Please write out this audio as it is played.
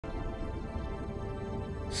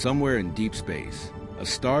Somewhere in deep space, a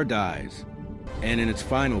star dies, and in its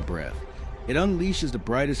final breath, it unleashes the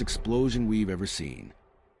brightest explosion we've ever seen.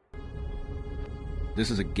 This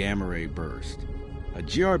is a gamma ray burst, a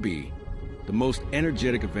GRB, the most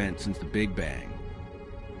energetic event since the Big Bang.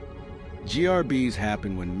 GRBs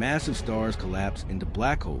happen when massive stars collapse into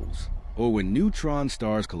black holes, or when neutron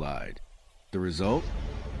stars collide. The result?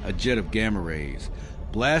 A jet of gamma rays,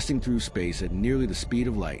 blasting through space at nearly the speed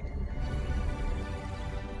of light.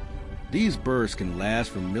 These bursts can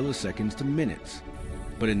last from milliseconds to minutes,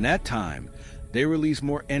 but in that time, they release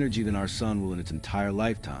more energy than our sun will in its entire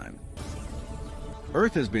lifetime.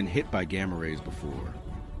 Earth has been hit by gamma rays before.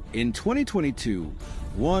 In 2022,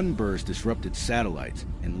 one burst disrupted satellites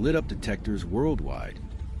and lit up detectors worldwide.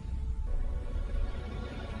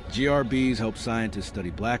 GRBs help scientists study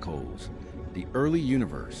black holes, the early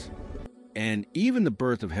universe, and even the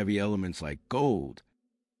birth of heavy elements like gold.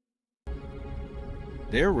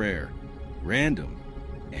 They're rare, random,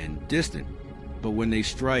 and distant, but when they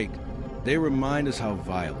strike, they remind us how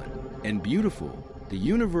violent and beautiful the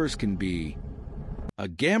universe can be. A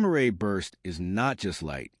gamma ray burst is not just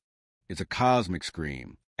light. It's a cosmic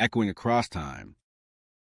scream, echoing across time.